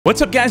What's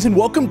up, guys, and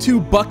welcome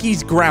to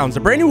Bucky's Grounds, a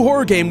brand new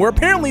horror game where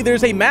apparently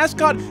there's a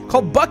mascot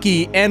called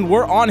Bucky, and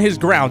we're on his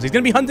grounds. He's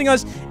gonna be hunting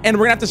us, and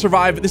we're gonna have to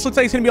survive. This looks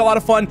like it's gonna be a lot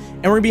of fun,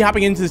 and we're gonna be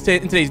hopping into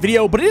in today's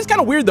video. But it is kind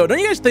of weird, though. Don't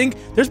you guys think?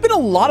 There's been a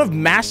lot of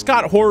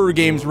mascot horror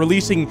games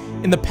releasing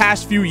in the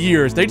past few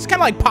years. They just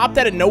kind of like popped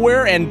out of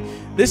nowhere, and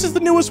this is the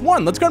newest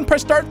one. Let's go ahead and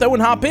press start, though,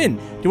 and hop in.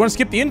 Do you want to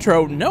skip the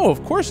intro? No,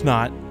 of course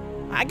not.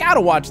 I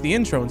gotta watch the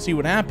intro and see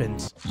what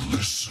happens.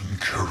 Listen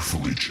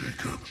carefully,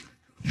 Jacob.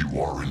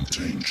 You are in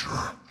danger.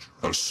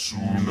 As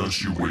soon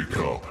as you wake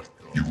up,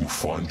 you will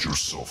find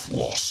yourself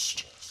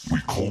lost. We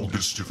call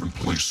this different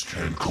place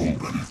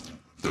Cancobin.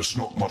 There's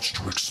not much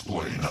to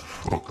explain,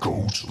 but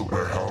go to the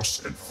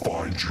warehouse and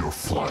find your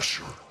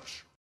flasher.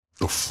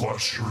 The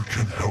flasher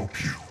can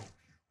help you.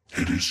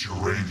 It is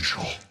your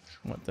angel.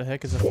 What the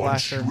heck is a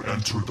flasher? Once you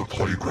enter the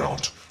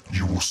playground,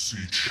 you will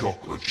see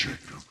chocolate,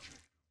 Jacob.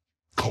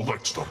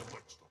 Collect them.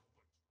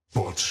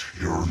 But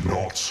you're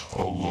not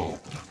alone.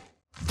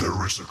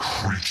 There is a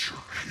creature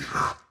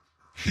here.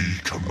 He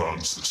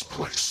commands this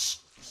place,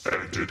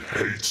 and it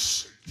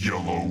hates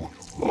yellow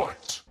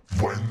light.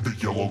 When the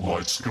yellow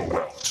lights go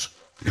out,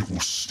 it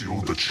will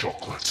steal the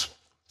chocolate.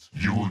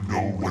 You will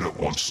know when it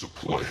wants to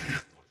play.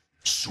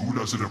 Soon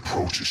as it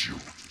approaches you,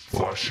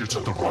 flash it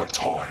at the right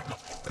time,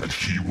 and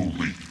he will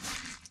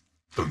leave.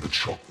 Then the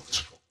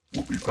chocolate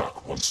will be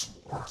back once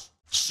more.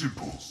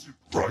 Simple,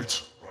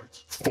 right?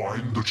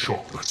 Find the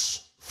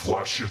chocolates,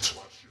 flash it,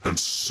 and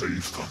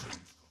save them.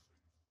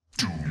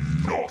 Do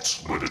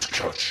not let it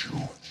catch you.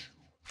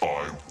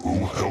 I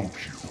will help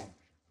you.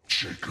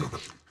 Jacob,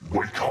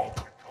 wake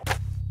up.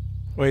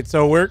 Wait,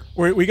 so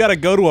we gotta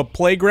go to a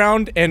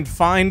playground and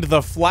find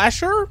the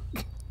flasher?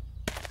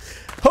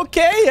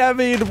 Okay, I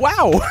mean,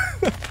 wow.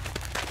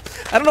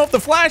 I don't know if the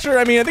flasher,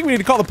 I think we need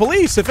to call the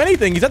police. If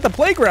anything, he's at the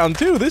playground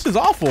too. This is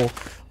awful.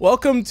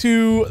 Welcome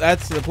to,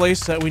 that's the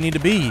place that we need to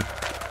be.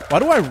 Why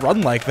do I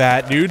run like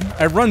that, dude?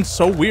 I run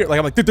so weird. Like,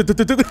 I'm like,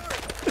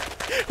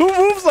 who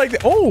moves like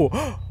that?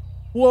 Oh,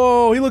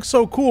 whoa, he looks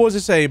so cool. What does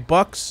it say?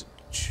 Bucks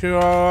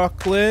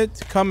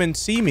chocolate, come and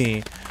see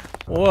me.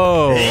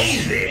 Whoa.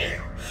 Hey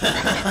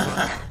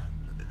there.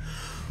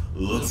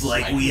 Looks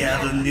like we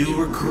have a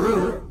new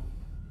recruit.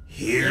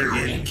 Here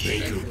in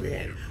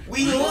Cancobin,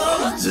 we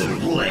love to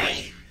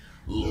play,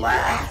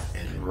 laugh,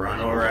 and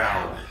run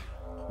around.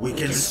 We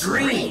can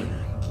scream,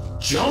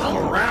 jump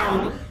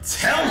around,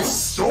 tell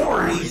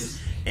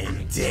stories,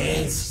 and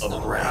dance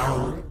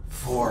around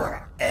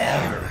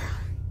forever.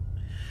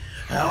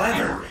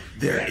 However,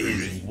 there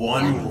is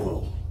one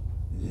rule.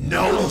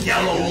 No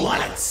yellow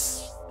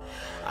lights.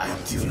 I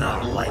do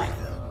not like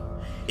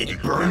them.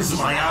 It burns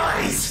my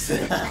eyes.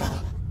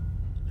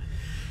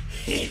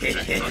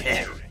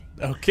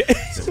 Okay.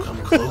 So come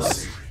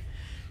closer.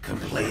 Come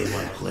play in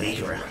my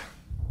playground.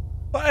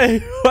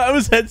 Why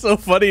was that so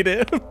funny to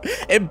him?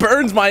 It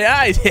burns my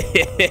eyes.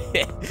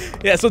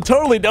 Yeah, so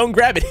totally don't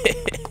grab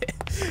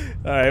it.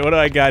 All right, what do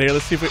I got here?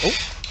 Let's see if we...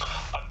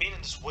 Oh. I've been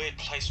in this weird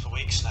place for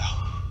weeks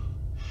now.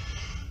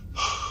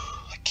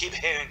 I keep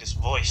hearing this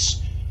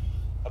voice.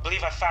 I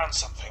believe I found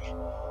something.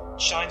 It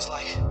shines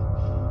like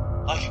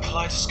a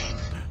kaleidoscope.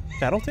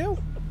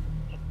 Tattletale?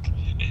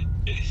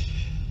 It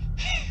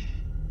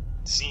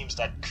seems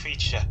that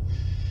creature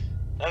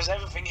knows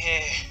everything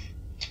here.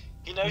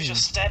 He knows your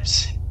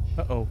steps.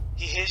 Uh-oh.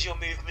 He hears your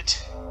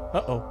movement.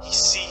 Uh-oh. He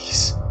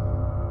sees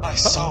my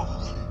soul.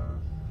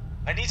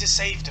 I need to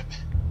save them.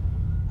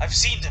 I've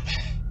seen them.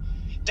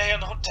 They are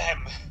not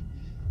them.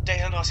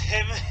 They are not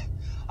him.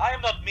 I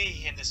am not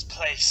me in this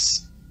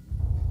place.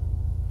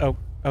 Oh,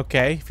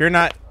 okay. If you're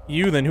not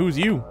you, then who's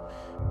you?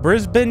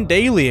 Brisbane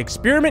Daily.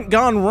 Experiment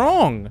gone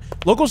wrong.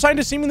 Local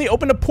scientists seemingly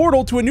opened a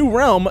portal to a new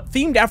realm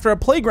themed after a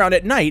playground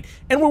at night,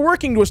 and were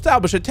working to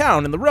establish a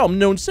town in the realm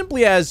known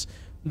simply as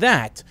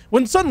that,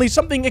 when suddenly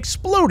something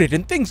exploded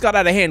and things got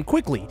out of hand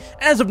quickly.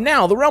 As of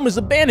now, the realm is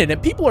abandoned,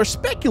 and people are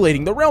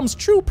speculating the realm's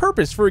true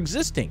purpose for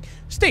existing.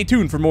 Stay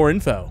tuned for more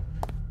info.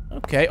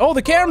 Okay. Oh,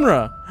 the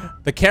camera.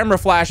 The camera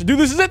flash. Dude,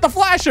 this is it. The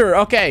flasher.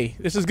 Okay.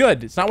 This is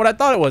good. It's not what I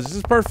thought it was. This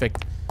is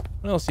perfect.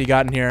 What else you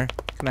got in here?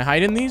 Can I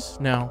hide in these?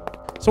 No.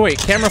 So wait,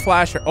 camera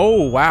flasher.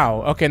 Oh,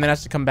 wow. Okay, and then it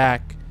has to come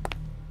back.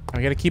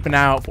 I gotta keep an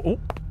eye out for... Oh.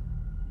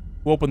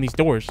 Who opened these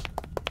doors?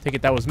 Take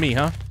it that was me,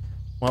 huh?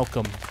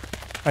 Welcome.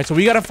 All right, so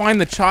we gotta find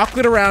the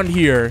chocolate around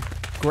here,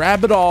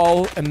 grab it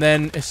all, and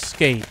then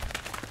escape.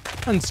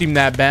 Doesn't seem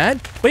that bad.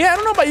 But yeah, I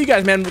don't know about you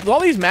guys, man. With all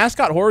these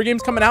mascot horror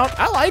games coming out,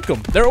 I like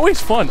them. They're always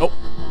fun.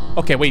 Oh,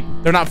 okay, wait.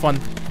 They're not fun.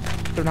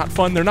 They're not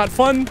fun. They're not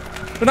fun.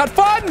 They're not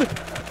fun!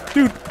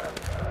 Dude,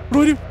 what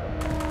do I do?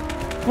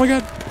 Oh my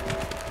god.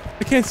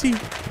 I can't see.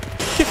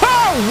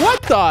 Oh,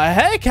 what the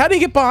heck? How did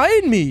he get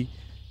behind me?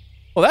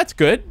 Well, that's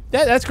good.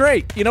 That's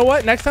great. You know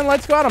what? Next time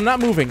lights go out, I'm not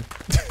moving.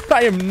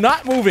 I am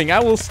not moving. I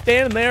will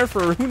stand there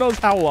for who knows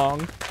how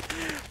long.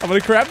 I'm gonna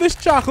grab this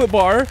chocolate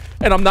bar,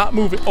 and I'm not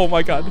moving. Oh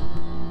my god.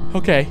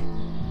 Okay.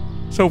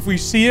 So if we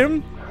see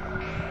him,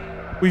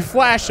 we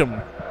flash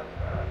him.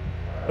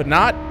 But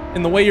not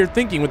in the way you're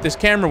thinking. With this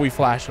camera, we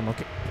flash him.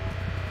 Okay.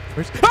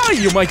 Where's...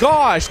 Oh my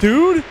gosh,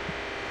 dude!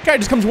 Guy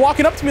just comes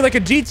walking up to me like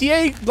a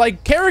GTA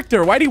like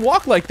character. Why'd he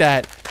walk like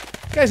that?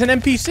 Guy's an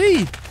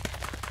NPC.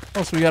 What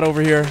else we got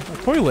over here? A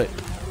toilet.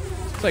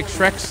 It's like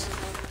Shrek's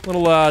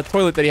little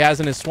toilet that he has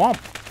in his swamp.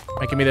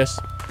 Right, give me this.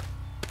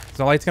 Is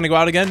the lights gonna go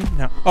out again?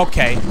 No.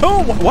 Okay.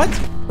 Oh, what?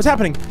 What's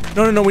happening?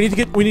 No. We need to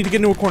get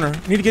into a corner.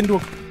 We need to get into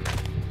a.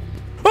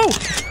 Oh.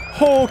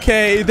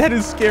 Okay, that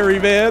is scary,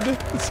 man.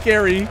 It's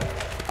scary.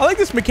 I like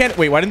this mechanic.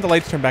 Wait, why didn't the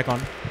lights turn back on?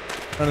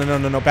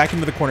 No. Back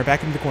into the corner.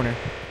 Back into the corner.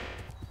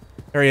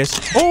 There he is.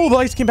 Oh, the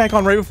lights came back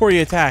on right before he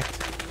attacked.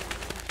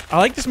 I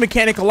like this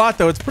mechanic a lot,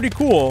 though. It's pretty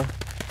cool.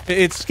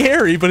 It's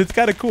scary, but it's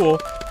kind of cool.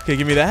 Okay,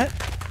 give me that.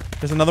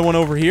 There's another one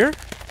over here.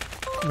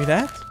 Give me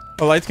that.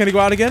 Oh, light's gonna go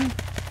out again?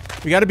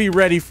 We gotta be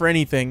ready for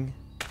anything.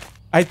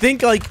 I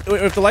think, like,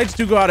 if the lights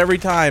do go out every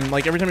time,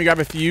 like, every time you grab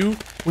a few,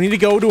 we need to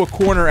go to a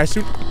corner as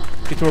soon...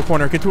 Get to a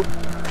corner. Get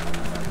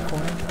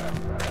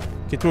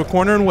to a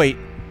corner and wait.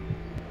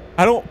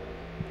 I don't...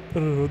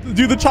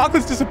 Dude, the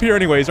chocolates disappear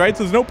anyways, right?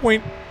 So there's no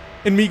point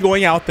in me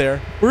going out there.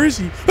 Where is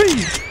he?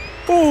 Hey!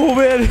 Oh,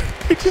 man.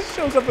 He just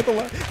shows up at the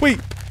last...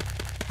 Wait.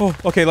 Oh,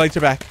 okay, lights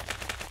are back.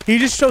 He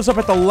just shows up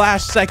at the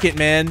last second,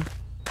 man.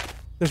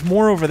 There's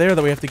more over there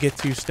that we have to get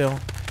to still.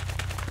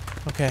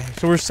 Okay,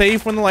 so we're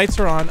safe when the lights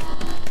are on.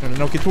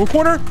 No. Get to a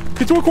corner.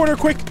 Get to a corner,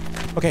 quick.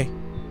 Okay.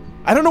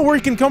 I don't know where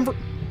he can come from.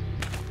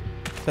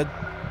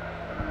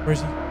 Where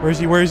is he?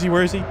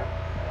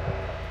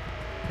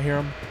 I hear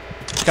him.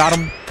 Got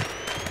him.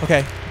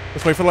 Okay,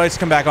 let's wait for the lights to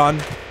come back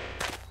on.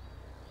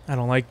 I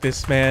don't like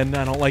this, man.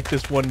 I don't like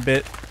this one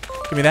bit.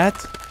 Give me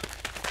that.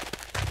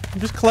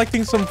 I'm just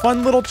collecting some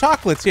fun little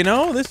chocolates, you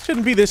know? This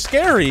shouldn't be this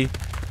scary.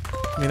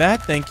 Give me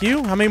that. Thank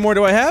you. How many more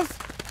do I have?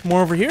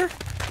 More over here.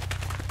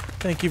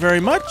 Thank you very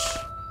much.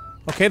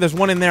 Okay, there's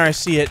one in there. I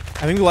see it.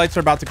 I think the lights are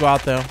about to go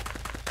out, though.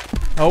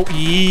 Oh,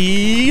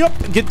 yep.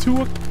 Get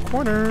to a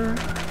corner.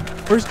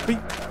 Where's... Wait.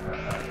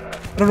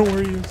 I don't know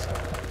where he is.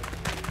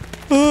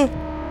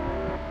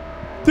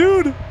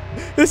 Dude.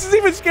 This is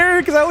even scarier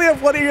because I only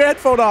have one ear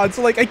headphone on.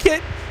 So, like, I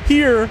can't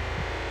hear.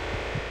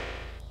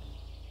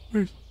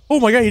 Oh,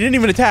 my God. He didn't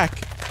even attack.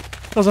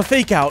 That was a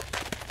fake out.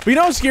 But you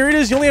know how scary it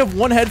is? You only have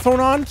one headphone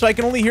on. So I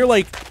can only hear,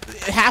 like,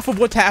 half of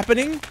what's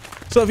happening.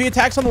 So if he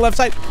attacks on the left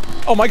side...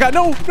 Oh, my God.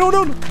 No.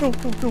 Run.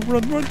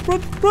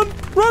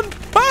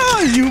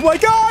 Ah, you, my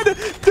God.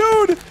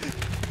 Dude.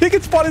 He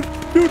gets spotted.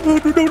 Dude,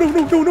 no.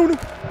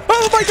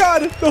 Oh, my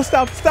God. No,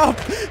 stop.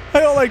 I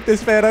don't like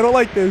this, man. I don't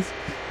like this.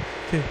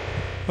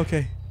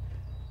 Okay.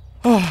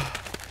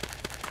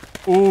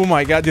 Oh,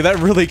 my God. Dude, that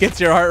really gets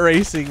your heart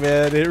racing,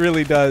 man. It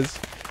really does.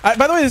 By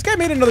the way, this guy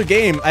made another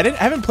game. I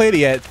haven't played it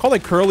yet. It's called,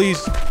 like,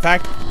 Curly's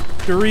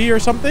Factory or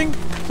something.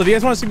 So if you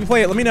guys want to see me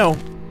play it, let me know.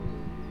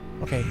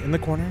 Okay, in the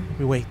corner.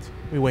 We wait.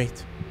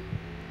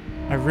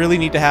 I really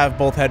need to have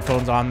both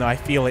headphones on, though. I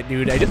feel it,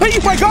 dude. Oh,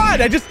 my God!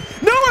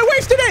 No, I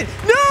wasted it!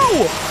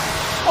 No!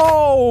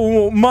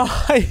 Oh, my...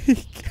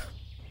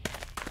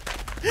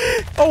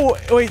 Oh,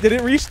 wait, did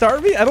it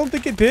restart me? I don't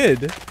think it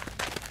did.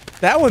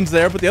 That one's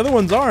there, but the other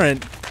ones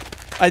aren't.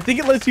 I think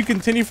it lets you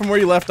continue from where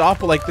you left off,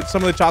 but, like,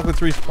 some of the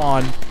chocolates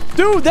respawn.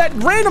 Dude, that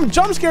random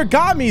jump scare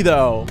got me,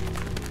 though.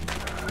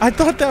 I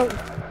thought that...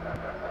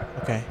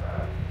 Okay.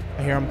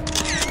 I hear him.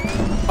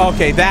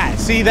 Okay,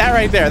 see that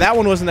right there. That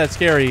one wasn't that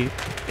scary.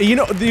 You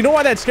know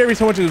why that scared me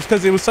so much? It was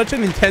because it was such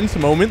an intense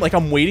moment. Like,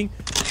 I'm waiting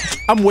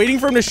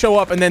for him to show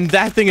up, and then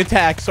that thing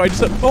attacks. So I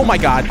just... Oh, my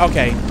God.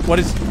 Okay. What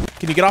is...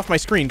 Can you get off my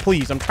screen,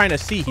 please? I'm trying to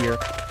see here.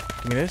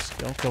 Give me this.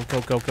 Go.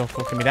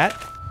 Give me that.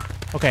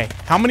 Okay.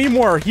 How many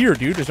more are here,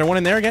 dude? Is there one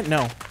in there again?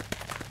 No.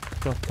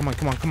 Go. Come on.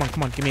 Give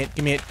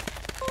me it.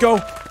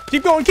 Go.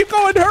 Keep going.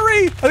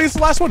 Hurry. I think it's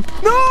the last one.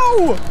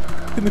 No!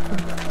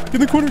 Get in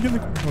the corner.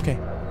 Okay.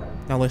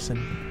 Now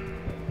listen.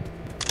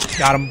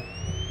 Got him.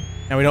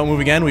 Now we don't move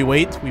again. We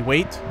wait.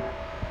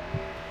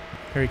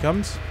 Here he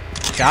comes.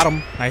 Got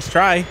him. Nice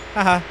try.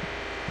 Haha.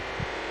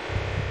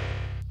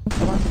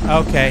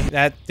 Okay,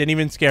 that didn't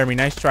even scare me.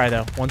 Nice try,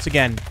 though. Once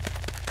again.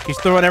 He's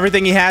throwing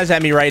everything he has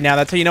at me right now.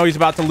 That's how you know he's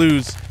about to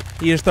lose.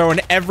 He is throwing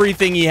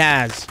everything he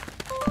has.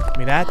 Give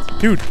me that.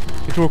 Dude,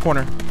 get to a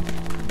corner.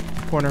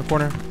 Corner.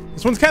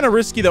 This one's kind of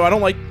risky, though. I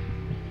don't like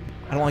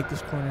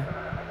this corner.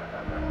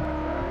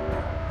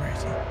 Where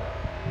is he?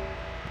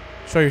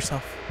 Show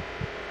yourself.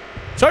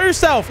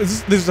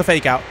 This is a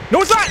fake out.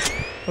 No, it's not!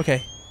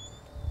 Okay.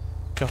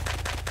 Go.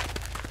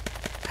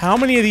 How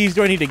many of these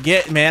do I need to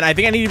get, man? I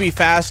think I need to be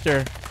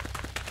faster.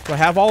 Do I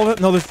have all of it?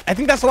 No, I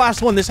think that's the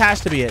last one. This has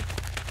to be it.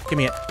 Give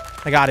me it.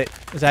 I got it.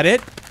 Is that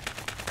it?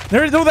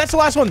 No, that's the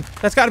last one.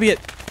 That's got to be it.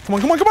 Come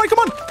on.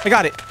 I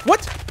got it.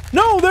 What?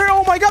 No,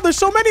 oh my God, there's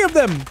so many of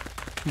them.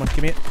 Come on,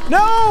 give me it.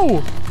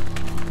 No!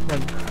 Run.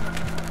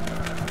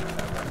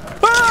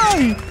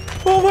 Bye!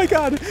 Oh my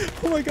God.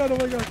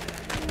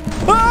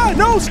 Ah,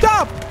 no,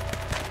 stop!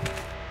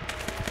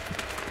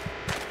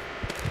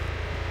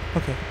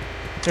 Okay.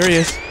 There he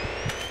is.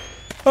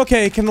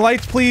 Okay, can the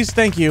lights please?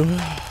 Thank you.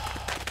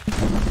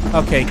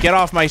 Okay, get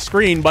off my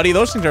screen, buddy.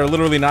 Those things are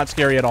literally not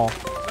scary at all.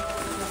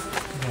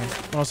 Okay,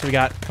 what else do we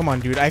got? Come on,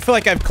 dude. I feel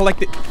like I've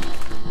collected...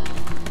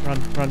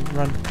 Run.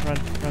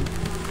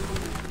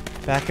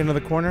 Back into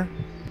the corner.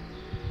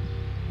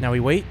 Now we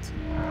wait.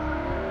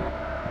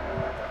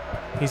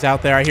 He's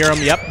out there. I hear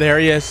him. Yep, there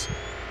he is.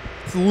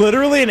 It's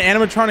literally an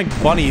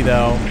animatronic bunny,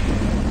 though.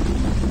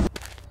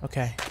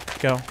 Okay,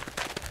 go.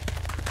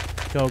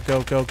 Go,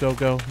 go, go, go,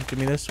 go. Give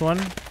me this one.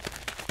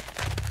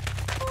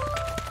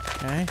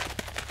 Okay.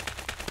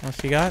 What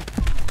else you got?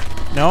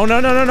 No, no,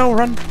 no, no, no.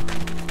 Run.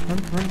 Run,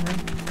 run, run.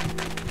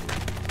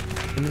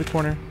 Into the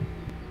corner.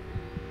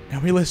 Now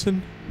we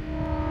listen.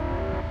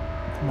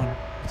 Come on.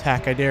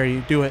 Attack. I dare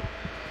you. Do it.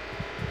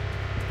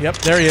 Yep,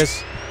 there he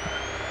is.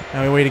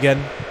 Now we wait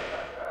again.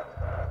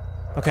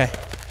 Okay.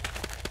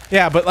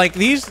 Yeah, but like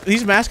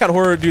these mascot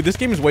horror, dude, this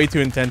game is way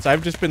too intense.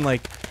 I've just been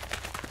like,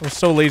 I was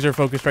so laser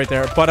focused right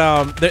there.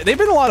 But they've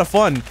been a lot of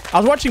fun. I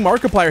was watching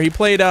Markiplier. He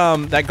played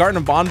that Garten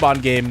of Bonbon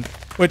game,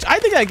 which I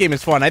think that game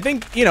is fun. I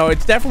think, you know,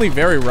 it's definitely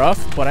very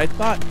rough, but I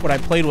thought what I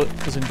played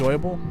was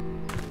enjoyable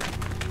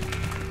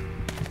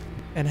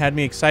and had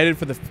me excited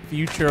for the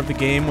future of the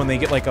game when they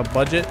get like a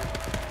budget.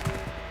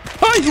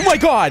 Oh my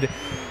god.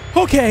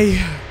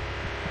 Okay.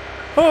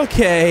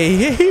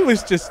 Okay. He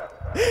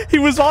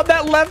was on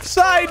that left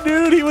side,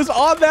 dude. He was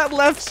on that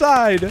left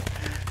side.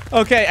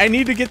 Okay, I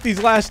need to get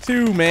these last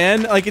two,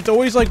 man. Like, it's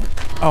always like...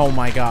 Oh,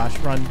 my gosh.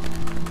 Run.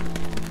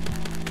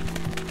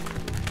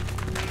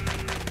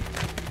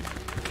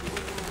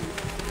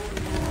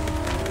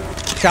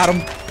 Got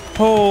him.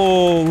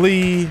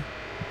 Holy.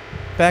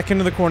 Back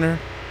into the corner.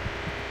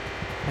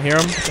 I hear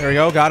him. There we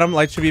go. Got him.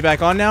 Lights should be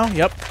back on now.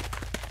 Yep.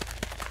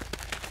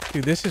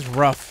 Dude, this is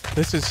rough.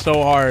 This is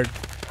so hard.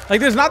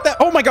 Like, there's not that...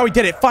 Oh, my God. We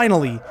did it.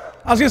 Finally.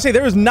 I was going to say,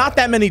 there was not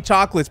that many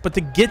chocolates, but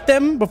to get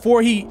them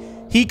before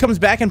he comes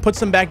back and puts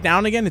them back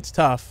down again, it's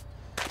tough.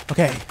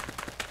 Okay.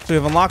 So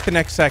we've unlocked the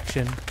next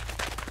section.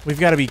 We've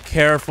got to be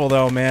careful,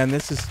 though, man.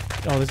 This is...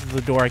 Oh, this is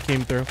the door I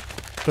came through.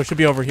 So it should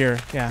be over here.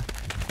 Yeah.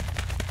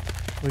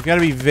 We've got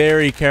to be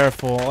very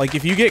careful. Like,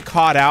 if you get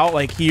caught out,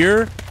 like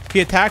here, if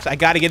he attacks, I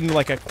got to get into,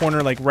 like, a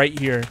corner, like, right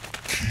here.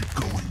 Keep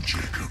going,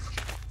 Jacob.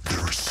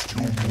 There is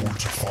still more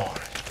to find.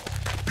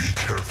 Be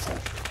careful.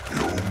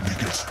 It only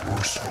gets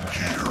worse from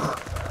here.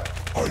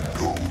 I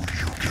know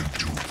you can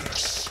do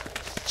this.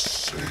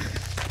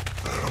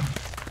 Save them.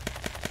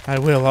 I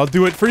will. I'll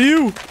do it for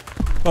you.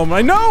 Oh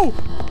my... No!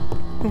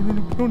 No, no,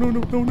 no, no,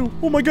 no, no, no.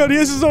 Oh my god, he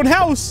has his own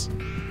house.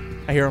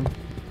 I hear him.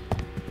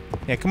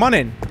 Yeah, come on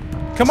in.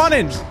 Come on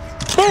in.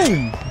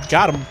 Boom!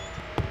 Got him.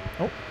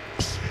 Oh.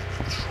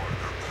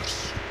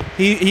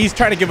 He's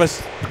trying to give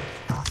us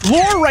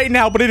lore right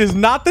now, but it is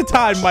not the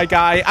time, my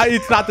guy.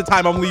 It's not the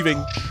time. I'm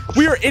leaving.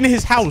 We are in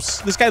his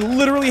house. This guy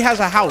literally has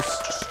a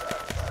house.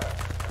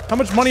 How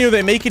much money are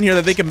they making here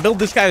that they can build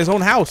this guy his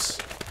own house?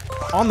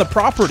 On the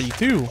property,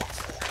 too.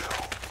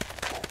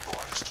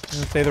 I'm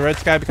gonna say the red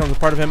sky becomes a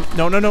part of him.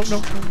 No, no, no, no,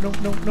 no,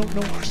 no, no,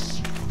 no,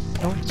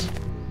 no.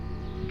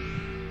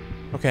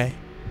 Okay.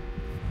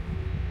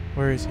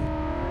 Where is he?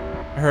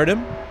 I heard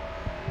him.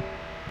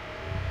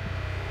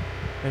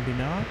 Maybe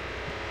not.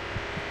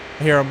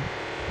 I hear him.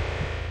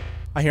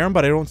 I hear him,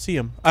 but I don't see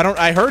him.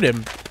 I heard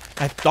him.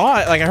 I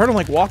thought, like, I heard him,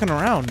 like, walking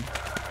around.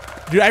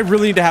 Dude, I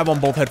really need to have on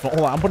both headphones.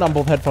 Hold on, I'm putting on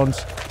both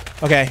headphones.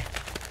 Okay.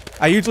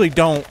 I usually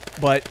don't,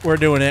 but we're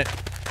doing it.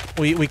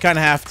 We kind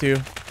of have to.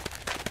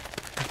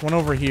 There's one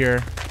over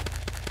here.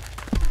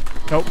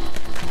 Nope.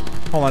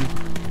 Hold on.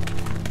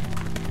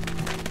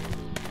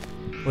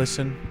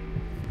 Listen.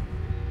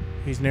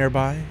 He's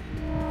nearby.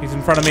 He's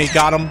in front of me.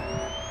 Got him.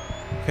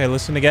 Okay,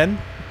 listen again.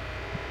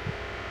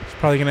 He's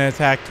probably going to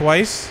attack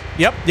twice.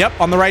 Yep, yep,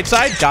 on the right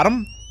side. Got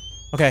him.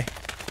 Okay.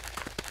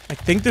 I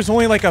think there's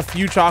only like a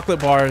few chocolate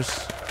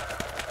bars.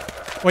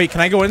 Wait,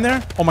 can I go in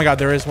there? Oh my god,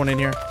 there is one in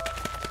here.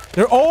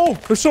 Oh,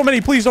 there's so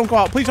many. Please don't go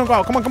out. Please don't go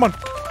out. Come on, come on.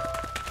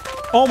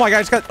 Oh my god,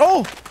 it's got...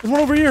 Oh, there's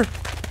one over here.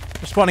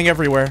 They're spawning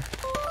everywhere.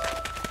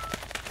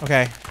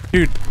 Okay.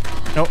 Dude.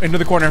 No, into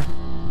the corner.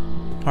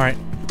 All right.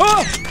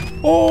 Oh!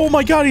 Oh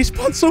my god, he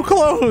spawned so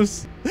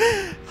close.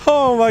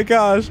 Oh my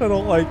gosh, I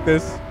don't like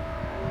this.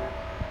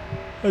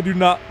 I do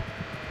not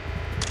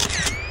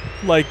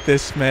like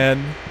this,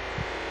 man.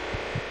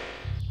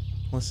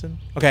 Listen.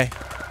 Okay.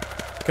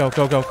 Go,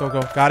 go, go, go,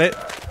 go. Got it?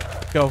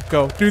 Go,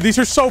 go. Dude, these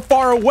are so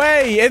far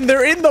away, and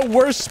they're in the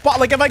worst spot.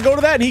 Like, if I go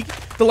to that and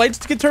the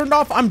lights get turned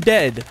off, I'm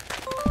dead.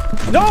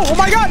 No! Oh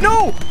my god,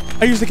 no!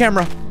 I used the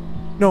camera.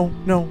 No,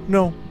 no,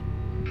 no.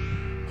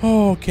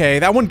 Okay,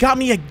 that one got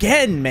me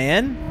again,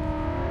 man.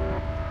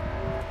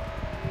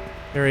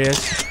 There he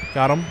is.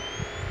 Got him.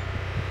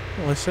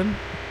 Listen.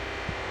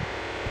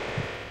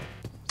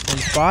 Same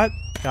spot.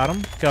 Got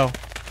him. Go.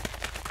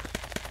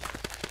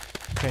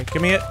 Okay,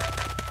 give me it.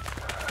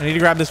 I need to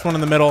grab this one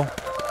in the middle.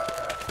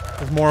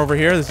 There's more over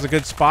here. This is a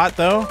good spot,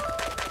 though.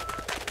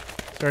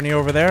 Is there any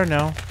over there?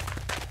 No.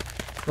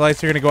 The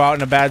lights are going to go out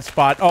in a bad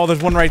spot. Oh,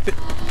 there's one right there.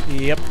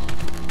 Yep.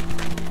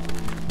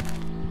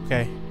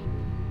 Okay.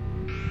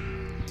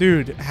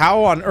 Dude,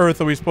 how on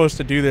earth are we supposed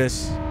to do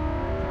this?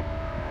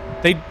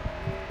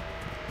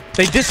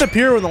 They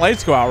disappear when the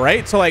lights go out,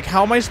 right? So, like,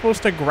 how am I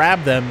supposed to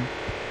grab them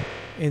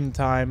in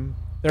time?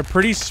 They're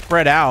pretty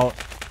spread out.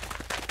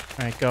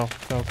 All right, go,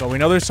 go, go. We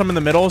know there's some in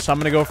the middle, so I'm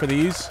going to go for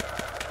these.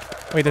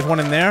 Wait, there's one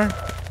in there?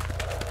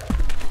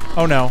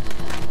 Oh, no.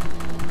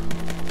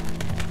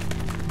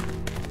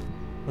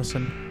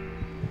 Listen.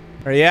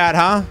 Where you at,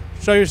 huh?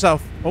 Show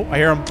yourself. Oh, I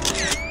hear him.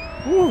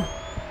 Woo.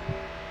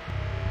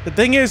 The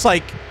thing is,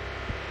 like...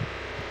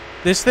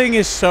 This thing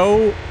is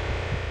so...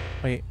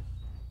 Wait.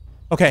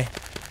 Okay.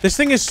 This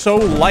thing is so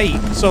light.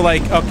 So,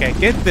 like, okay,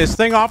 get this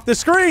thing off the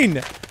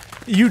screen.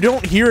 You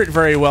don't hear it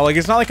very well. Like,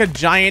 it's not like a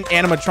giant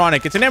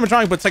animatronic. It's an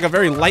animatronic, but it's like a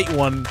very light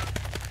one.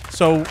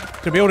 So,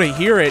 to be able to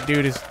hear it,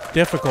 dude, is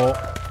difficult.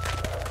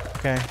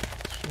 Okay.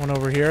 One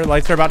over here.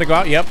 Lights are about to go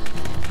out. Yep.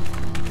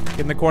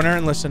 Get in the corner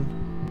and listen.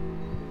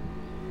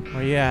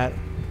 Where you at?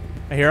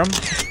 I hear him.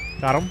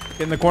 Got him.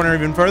 Get in the corner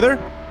even further.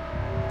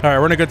 All right,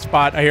 we're in a good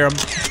spot. I hear him.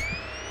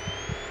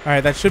 All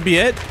right, that should be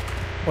it.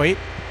 Wait.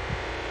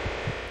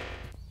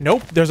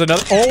 Nope. There's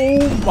another.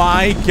 Oh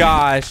my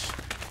gosh.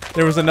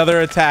 There was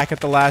another attack at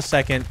the last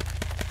second.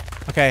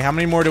 Okay, how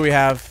many more do we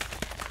have?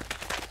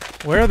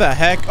 Where the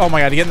heck? Oh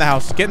my god, get in the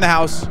house. Get in the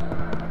house.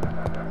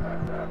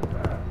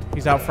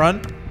 He's out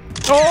front.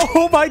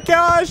 Oh my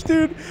gosh,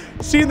 dude.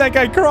 Seeing that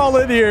guy crawl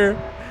in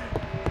here.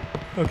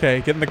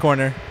 Okay, get in the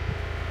corner.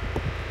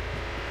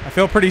 I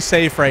feel pretty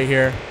safe right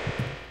here.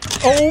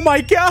 Oh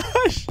my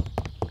gosh.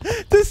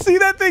 To see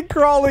that thing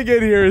crawling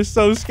in here is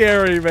so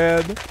scary,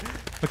 man.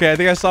 Okay, I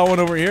think I saw one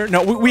over here.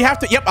 No, we have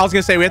to... Yep, I was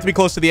going to say we have to be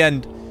close to the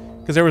end.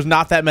 Because there was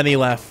not that many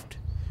left.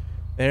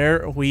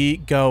 There we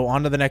go.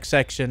 On to the next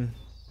section.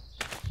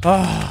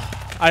 Oh,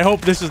 I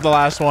hope this is the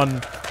last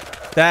one.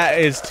 That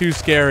is too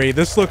scary.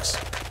 This looks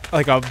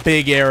like a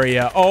big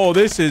area. Oh,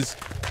 this is...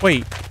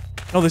 Wait.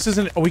 No, this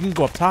isn't... Oh, we can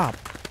go up top.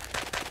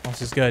 Oh,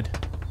 this is good.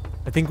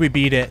 I think we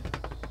beat it.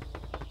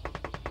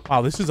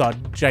 Wow, this is a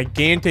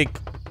gigantic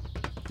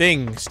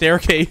thing.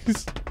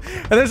 Staircase.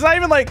 And it's not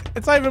even like...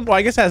 It's not even... Well,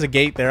 I guess it has a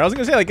gate there. I was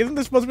going to say, like, isn't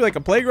this supposed to be like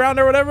a playground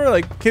or whatever?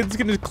 Like, kids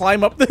can just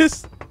climb up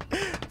this?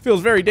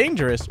 Feels very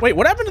dangerous. Wait,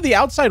 what happened to the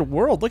outside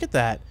world? Look at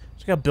that.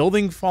 It's like a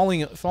building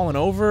falling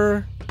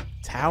over.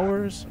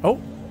 Towers.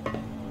 Oh.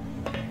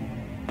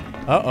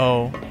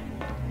 Uh-oh.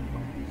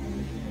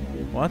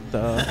 What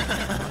the?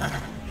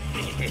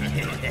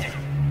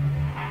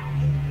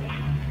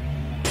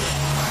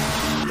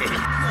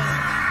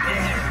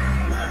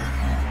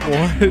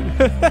 What?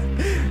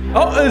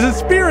 Oh, there's a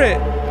spirit.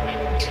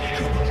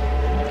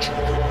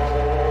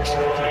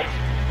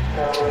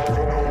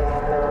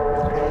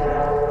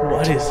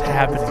 What is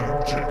happening?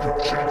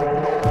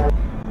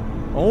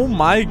 Oh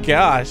my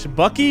gosh.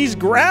 Bucky's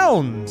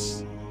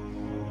grounds.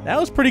 That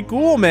was pretty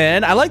cool,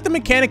 man. I like the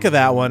mechanic of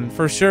that one,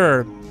 for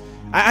sure.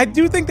 I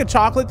do think the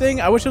chocolate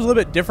thing, I wish it was a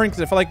little bit different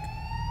because I feel like...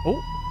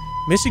 Oh.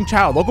 Missing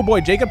child. Local boy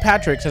Jacob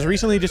Patricks has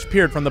recently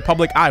disappeared from the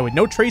public eye with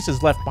no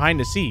traces left behind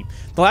to see.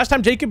 The last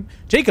time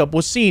Jacob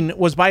was seen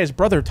was by his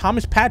brother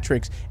Thomas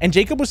Patricks, and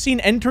Jacob was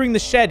seen entering the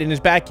shed in his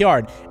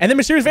backyard. And then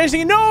mysterious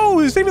vanishing. No!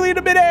 It's seemingly in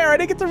midair. I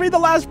didn't get to read the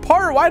last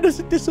part. Why does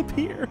it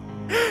disappear?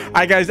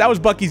 Alright, guys, that was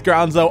Bucky's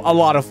Grounds, though. A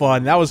lot of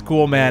fun. That was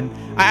cool, man.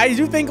 I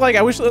do think, like,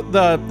 I wish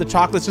the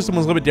chocolate system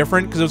was a little bit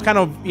different, because it was kind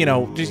of, you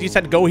know, just you just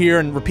had to go here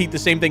and repeat the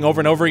same thing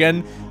over and over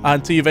again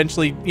until you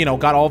eventually, you know,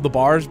 got all of the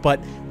bars. But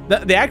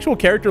the actual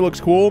character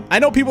looks cool. I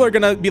know people are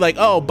gonna be like,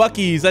 oh,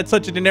 Bucky's, that's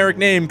such a generic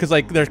name, because,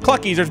 like, there's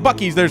Cluckies, there's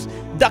Bucky's, there's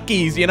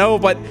Duckies, you know,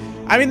 but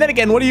I mean, then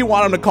again, what do you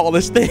want them to call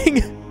this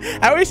thing?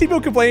 I always see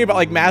people complaining about,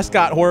 like,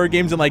 mascot horror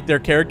games and, like, their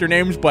character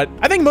names, but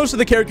I think most of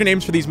the character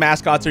names for these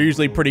mascots are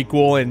usually pretty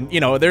cool, and,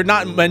 you know, they're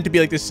not meant to be,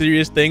 like, this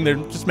serious thing. They're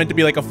just meant to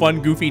be, like, a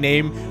fun, goofy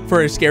name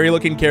for a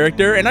scary-looking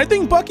character, and I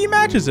think Bucky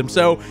matches him.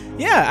 So,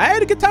 yeah, I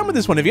had a good time with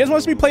this one. If you guys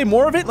want to see me play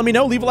more of it, let me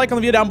know. Leave a like on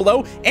the video down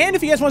below, and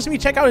if you guys want to see me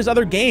check out his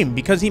other game,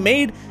 because he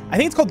made, I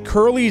think it's called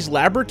Curly's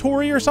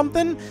Laboratory or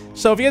something.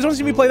 So if you guys want to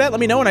see me play that, let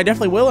me know, and I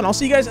definitely will, and I'll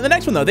see you guys in the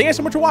next one, though. Thank you guys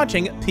so much for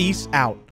watching. Peace out.